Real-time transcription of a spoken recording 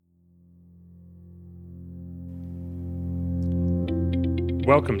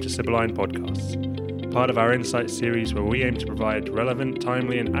Welcome to Sibylline Podcasts, part of our Insight series where we aim to provide relevant,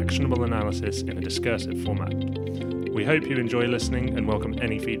 timely and actionable analysis in a discursive format. We hope you enjoy listening and welcome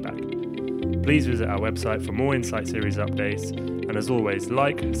any feedback. Please visit our website for more Insight series updates, and as always,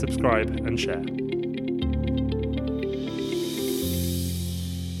 like, subscribe and share.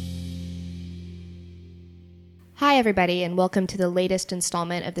 Hi, everybody, and welcome to the latest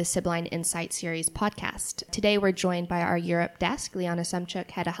installment of the Sibylline Insight Series podcast. Today, we're joined by our Europe desk, Liana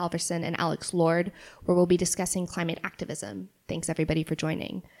Semchuk, Hedda Halverson, and Alex Lord, where we'll be discussing climate activism. Thanks, everybody, for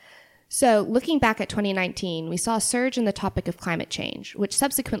joining. So, looking back at 2019, we saw a surge in the topic of climate change, which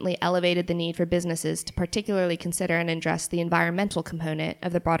subsequently elevated the need for businesses to particularly consider and address the environmental component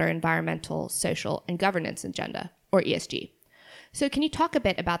of the broader environmental, social, and governance agenda, or ESG. So can you talk a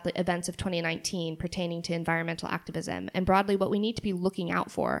bit about the events of 2019 pertaining to environmental activism and broadly what we need to be looking out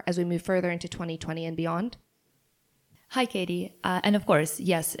for as we move further into 2020 and beyond? Hi, Katie. And of course,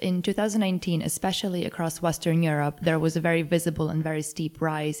 yes, in 2019, especially across Western Europe, there was a very visible and very steep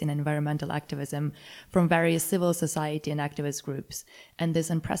rise in environmental activism from various civil society and activist groups. And this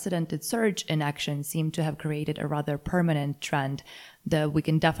unprecedented surge in action seemed to have created a rather permanent trend that we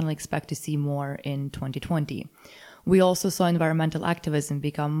can definitely expect to see more in 2020. We also saw environmental activism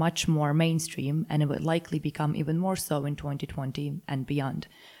become much more mainstream, and it would likely become even more so in 2020 and beyond.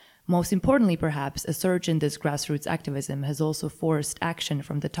 Most importantly, perhaps, a surge in this grassroots activism has also forced action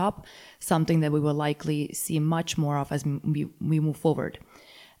from the top, something that we will likely see much more of as we move forward.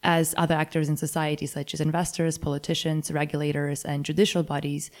 As other actors in society, such as investors, politicians, regulators, and judicial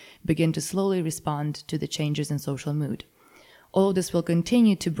bodies, begin to slowly respond to the changes in social mood. All of this will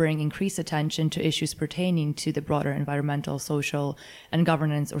continue to bring increased attention to issues pertaining to the broader environmental, social, and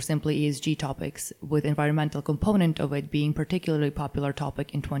governance or simply ESG topics, with environmental component of it being particularly popular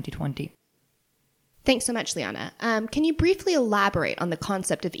topic in 2020. Thanks so much, Liana. Can you briefly elaborate on the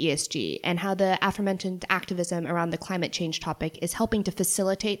concept of ESG and how the aforementioned activism around the climate change topic is helping to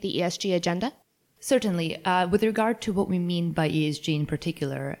facilitate the ESG agenda? Certainly. With regard to what we mean by ESG in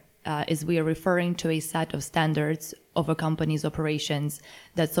particular, is we are referring to a set of standards of a company's operations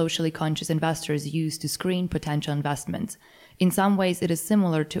that socially conscious investors use to screen potential investments. In some ways, it is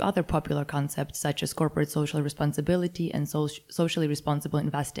similar to other popular concepts such as corporate social responsibility and socially responsible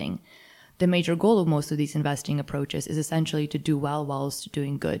investing. The major goal of most of these investing approaches is essentially to do well whilst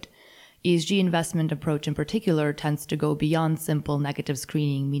doing good. ESG investment approach in particular tends to go beyond simple negative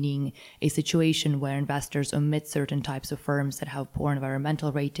screening, meaning a situation where investors omit certain types of firms that have poor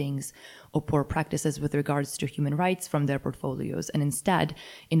environmental ratings or poor practices with regards to human rights from their portfolios, and instead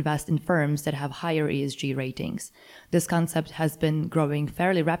invest in firms that have higher ESG ratings. This concept has been growing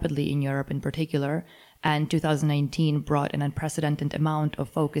fairly rapidly in Europe in particular, and 2019 brought an unprecedented amount of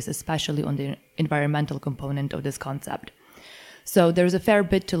focus, especially on the environmental component of this concept. So there's a fair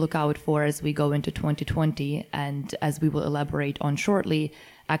bit to look out for as we go into 2020, and as we will elaborate on shortly,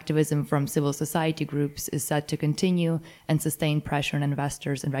 activism from civil society groups is set to continue and sustain pressure on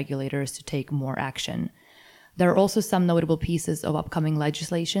investors and regulators to take more action. There are also some notable pieces of upcoming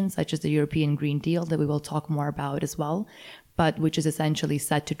legislation, such as the European Green Deal, that we will talk more about as well, but which is essentially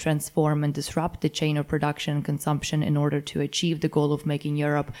set to transform and disrupt the chain of production and consumption in order to achieve the goal of making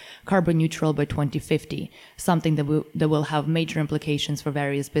Europe carbon neutral by 2050, something that will have major implications for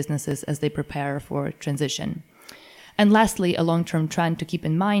various businesses as they prepare for transition. And lastly, a long-term trend to keep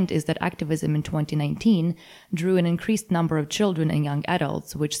in mind is that activism in 2019 drew an increased number of children and young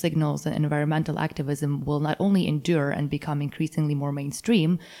adults, which signals that environmental activism will not only endure and become increasingly more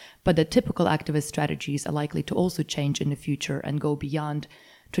mainstream, but that typical activist strategies are likely to also change in the future and go beyond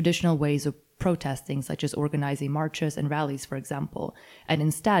traditional ways of protesting, such as organizing marches and rallies, for example, and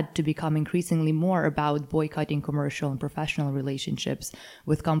instead to become increasingly more about boycotting commercial and professional relationships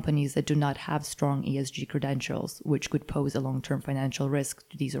with companies that do not have strong ESG credentials, which could pose a long-term financial risk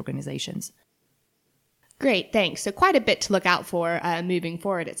to these organizations. Great, thanks. So quite a bit to look out for moving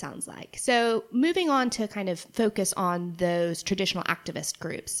forward, it sounds like. So moving on to kind of focus on those traditional activist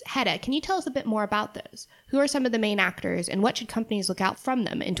groups. Hedda, can you tell us a bit more about those? Who are some of the main actors and what should companies look out from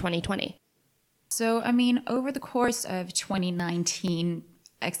them in 2020? So, over the course of 2019,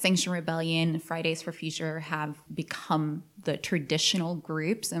 Extinction Rebellion, Fridays for Future have become the traditional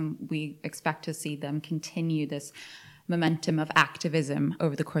groups, and we expect to see them continue this momentum of activism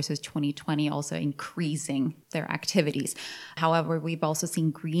over the course of 2020, also increasing their activities. However, we've also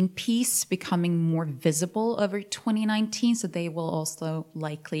seen Greenpeace becoming more visible over 2019, so they will also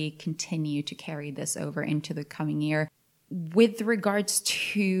likely continue to carry this over into the coming year. With regards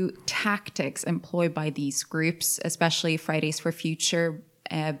to tactics employed by these groups, especially Fridays for Future,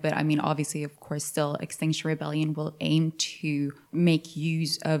 But I mean, obviously, of course, still Extinction Rebellion will aim to make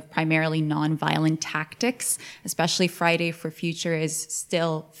use of primarily nonviolent tactics, especially Friday for Future is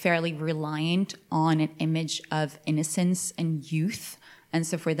still fairly reliant on an image of innocence and youth. And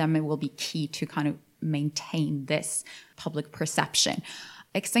so for them, it will be key to kind of maintain this public perception.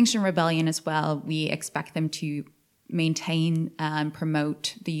 Extinction Rebellion as well, we expect them to maintain and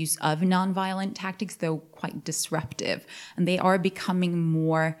promote the use of nonviolent tactics, though quite disruptive. And they are becoming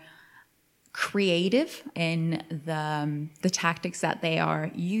more creative in the tactics that they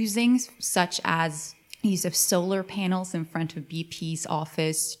are using, such as use of solar panels in front of BP's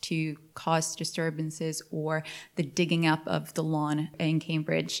office to cause disturbances, or the digging up of the lawn in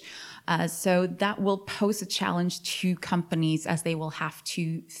Cambridge. So that will pose a challenge to companies, as they will have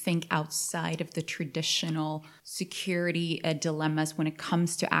to think outside of the traditional security dilemmas when it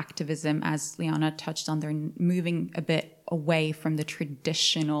comes to activism. As Liana touched on, they're moving a bit away from the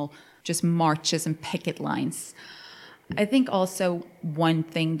traditional just marches and picket lines. I think also one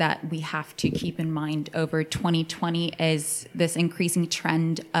thing that we have to keep in mind over 2020 is this increasing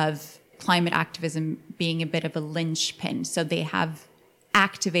trend of climate activism being a bit of a linchpin. So they have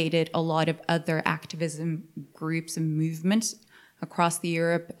activated a lot of other activism groups and movements across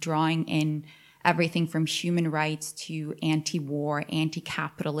Europe, drawing in everything from human rights to anti-war,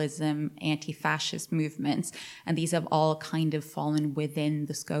 anti-capitalism, anti-fascist movements. And these have all kind of fallen within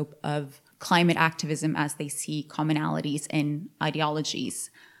the scope of climate activism, as they see commonalities in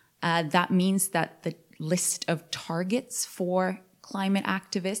ideologies. That means that the list of targets for climate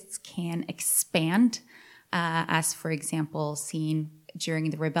activists can expand, as, for example, seen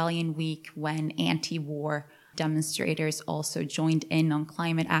during the Rebellion Week, when anti-war demonstrators also joined in on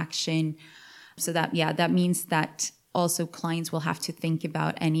climate action. So that means that also clients will have to think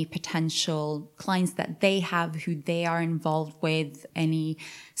about any potential clients that they have, who they are involved with, any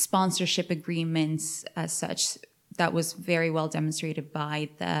sponsorship agreements as such. That was very well demonstrated by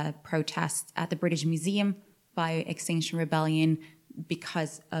the protest at the British Museum by Extinction Rebellion,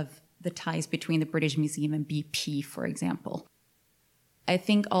 because of the ties between the British Museum and BP, for example. I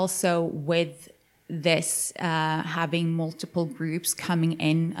think also with this having multiple groups coming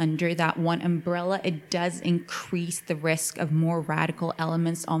in under that one umbrella, it does increase the risk of more radical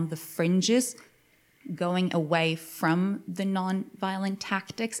elements on the fringes going away from the nonviolent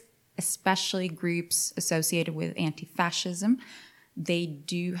tactics, especially groups associated with anti-fascism. They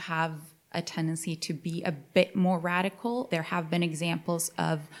do have a tendency to be a bit more radical. There have been examples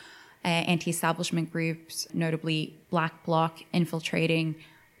of anti-establishment groups, notably Black Bloc, infiltrating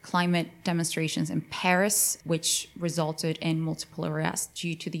climate demonstrations in Paris, which resulted in multiple arrests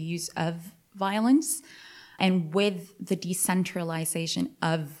due to the use of violence. And with the decentralization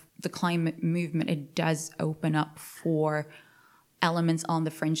of the climate movement, it does open up for elements on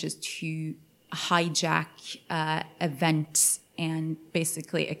the fringes to hijack events and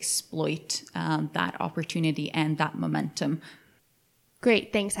basically exploit that opportunity and that momentum.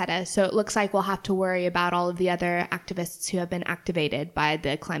 Great, thanks, Hedda. So it looks like we'll have to worry about all of the other activists who have been activated by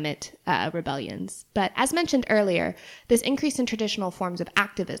the climate rebellions. But as mentioned earlier, this increase in traditional forms of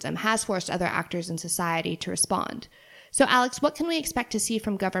activism has forced other actors in society to respond. So Alex, what can we expect to see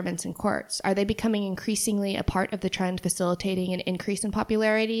from governments and courts? Are they becoming increasingly a part of the trend facilitating an increase in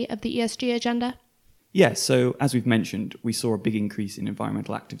popularity of the ESG agenda? Yes, so as we've mentioned, we saw a big increase in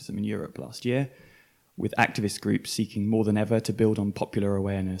environmental activism in Europe last year, with activist groups seeking more than ever to build on popular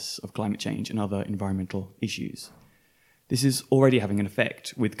awareness of climate change and other environmental issues. This is already having an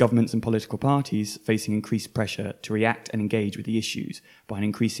effect, with governments and political parties facing increased pressure to react and engage with the issues by an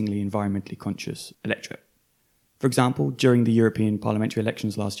increasingly environmentally conscious electorate. For example, during the European parliamentary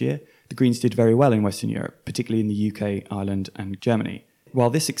elections last year, the Greens did very well in Western Europe, particularly in the UK, Ireland and Germany.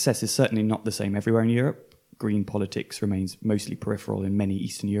 While this success is certainly not the same everywhere in Europe, Green politics remains mostly peripheral in many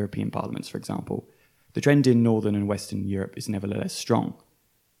Eastern European parliaments, for example. The trend in Northern and Western Europe is nevertheless strong.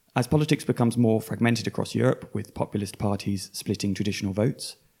 As politics becomes more fragmented across Europe, with populist parties splitting traditional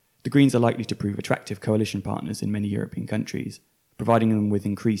votes, the Greens are likely to prove attractive coalition partners in many European countries, providing them with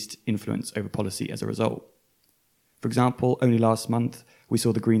increased influence over policy as a result. For example, only last month, we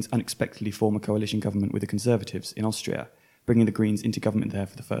saw the Greens unexpectedly form a coalition government with the Conservatives in Austria, bringing the Greens into government there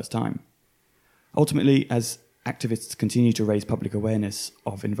for the first time. Ultimately, as activists continue to raise public awareness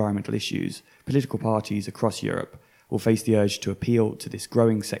of environmental issues, political parties across Europe will face the urge to appeal to this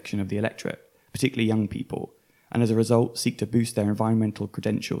growing section of the electorate, particularly young people, and as a result seek to boost their environmental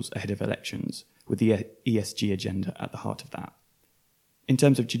credentials ahead of elections, with the ESG agenda at the heart of that. In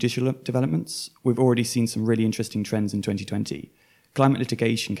terms of judicial developments, we've already seen some really interesting trends in 2020. Climate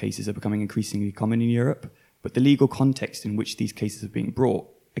litigation cases are becoming increasingly common in Europe, but the legal context in which these cases are being brought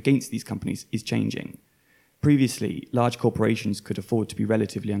against these companies is changing. Previously, large corporations could afford to be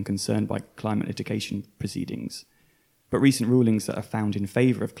relatively unconcerned by climate litigation proceedings, but recent rulings that are found in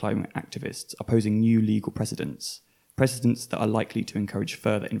favour of climate activists are posing new legal precedents that are likely to encourage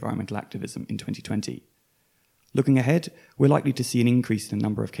further environmental activism in 2020. Looking ahead, we're likely to see an increase in the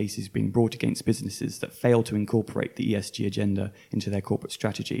number of cases being brought against businesses that fail to incorporate the ESG agenda into their corporate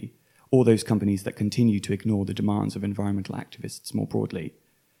strategy, or those companies that continue to ignore the demands of environmental activists more broadly.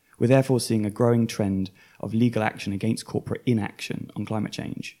 We're therefore seeing a growing trend of legal action against corporate inaction on climate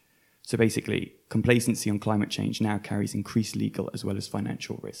change. So basically, complacency on climate change now carries increased legal as well as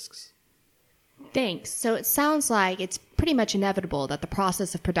financial risks. Thanks. So it sounds like it's pretty much inevitable that the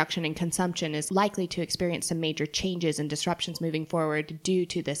process of production and consumption is likely to experience some major changes and disruptions moving forward due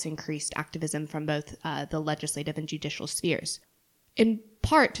to this increased activism from both the legislative and judicial spheres. In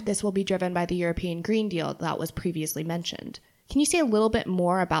part, this will be driven by the European Green Deal that was previously mentioned. Can you say a little bit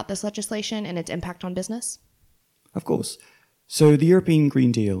more about this legislation and its impact on business? Of course. So the European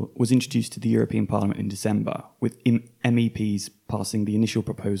Green Deal was introduced to the European Parliament in December, with MEPs passing the initial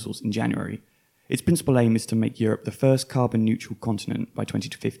proposals in January. Its principal aim is to make Europe the first carbon-neutral continent by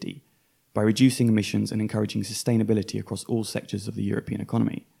 2050, by reducing emissions and encouraging sustainability across all sectors of the European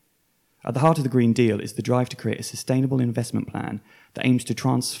economy. At the heart of the Green Deal is the drive to create a sustainable investment plan that aims to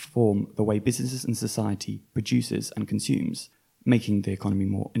transform the way businesses and society produces and consumes, making the economy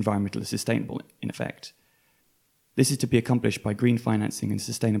more environmentally sustainable, in effect. This is to be accomplished by green financing and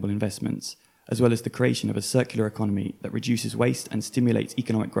sustainable investments, as well as the creation of a circular economy that reduces waste and stimulates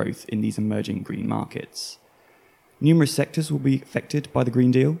economic growth in these emerging green markets. Numerous sectors will be affected by the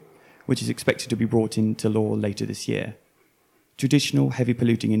Green Deal, which is expected to be brought into law later this year. Traditional heavy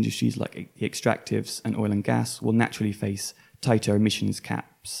polluting industries like the extractives and oil and gas will naturally face tighter emissions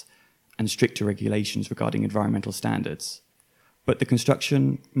caps and stricter regulations regarding environmental standards. But the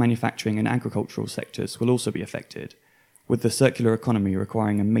construction, manufacturing and agricultural sectors will also be affected, with the circular economy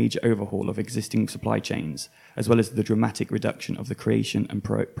requiring a major overhaul of existing supply chains, as well as the dramatic reduction of the creation and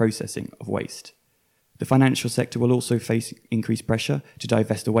processing of waste. The financial sector will also face increased pressure to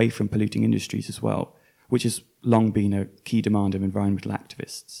divest away from polluting industries as well, which has long been a key demand of environmental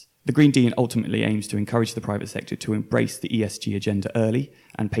activists. The Green Deal ultimately aims to encourage the private sector to embrace the ESG agenda early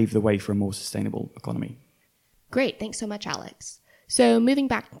and pave the way for a more sustainable economy. Great, thanks so much, Alex. So moving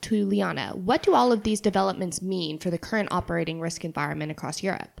back to Liana, what do all of these developments mean for the current operating risk environment across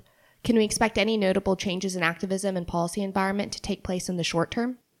Europe? Can we expect any notable changes in activism and policy environment to take place in the short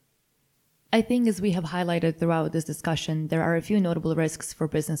term? I think, as we have highlighted throughout this discussion, there are a few notable risks for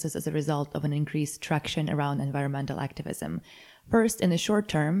businesses as a result of an increased traction around environmental activism. First, in the short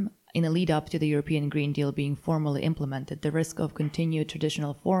term, in a lead up to the European Green Deal being formally implemented, the risk of continued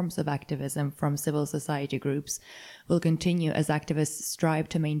traditional forms of activism from civil society groups will continue as activists strive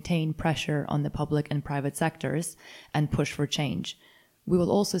to maintain pressure on the public and private sectors and push for change. We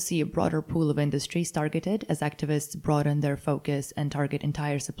will also see a broader pool of industries targeted as activists broaden their focus and target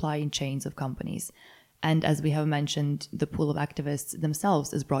entire supply chains of companies. And as we have mentioned, the pool of activists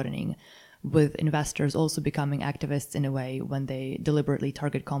themselves is broadening, with investors also becoming activists in a way when they deliberately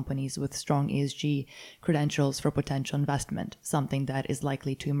target companies with strong ESG credentials for potential investment, something that is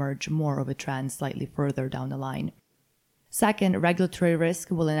likely to emerge more of a trend slightly further down the line. Second, regulatory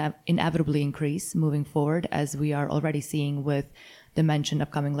risk will inevitably increase moving forward, as we are already seeing with the mentioned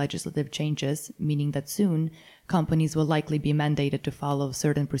upcoming legislative changes, meaning that soon companies will likely be mandated to follow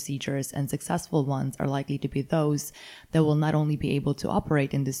certain procedures, and successful ones are likely to be those that will not only be able to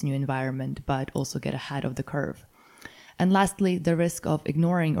operate in this new environment, but also get ahead of the curve. And lastly, the risk of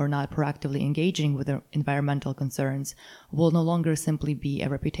ignoring or not proactively engaging with environmental concerns will no longer simply be a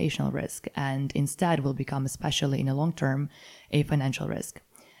reputational risk, and instead will become, especially in the long term, a financial risk.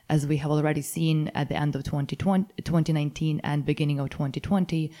 As we have already seen at the end of 2019 and beginning of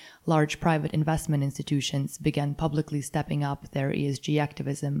 2020, large private investment institutions began publicly stepping up their ESG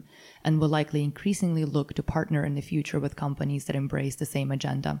activism and will likely increasingly look to partner in the future with companies that embrace the same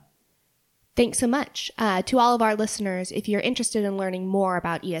agenda. Thanks so much. To all of our listeners, if you're interested in learning more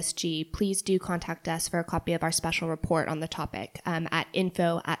about ESG, please do contact us for a copy of our special report on the topic at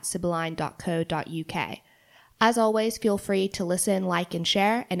info@sibylline.co.uk. As always, feel free to listen, like, and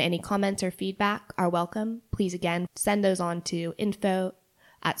share, and any comments or feedback are welcome. Please again, send those on to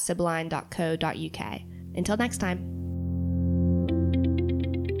info@sibylline.co.uk. Until next time.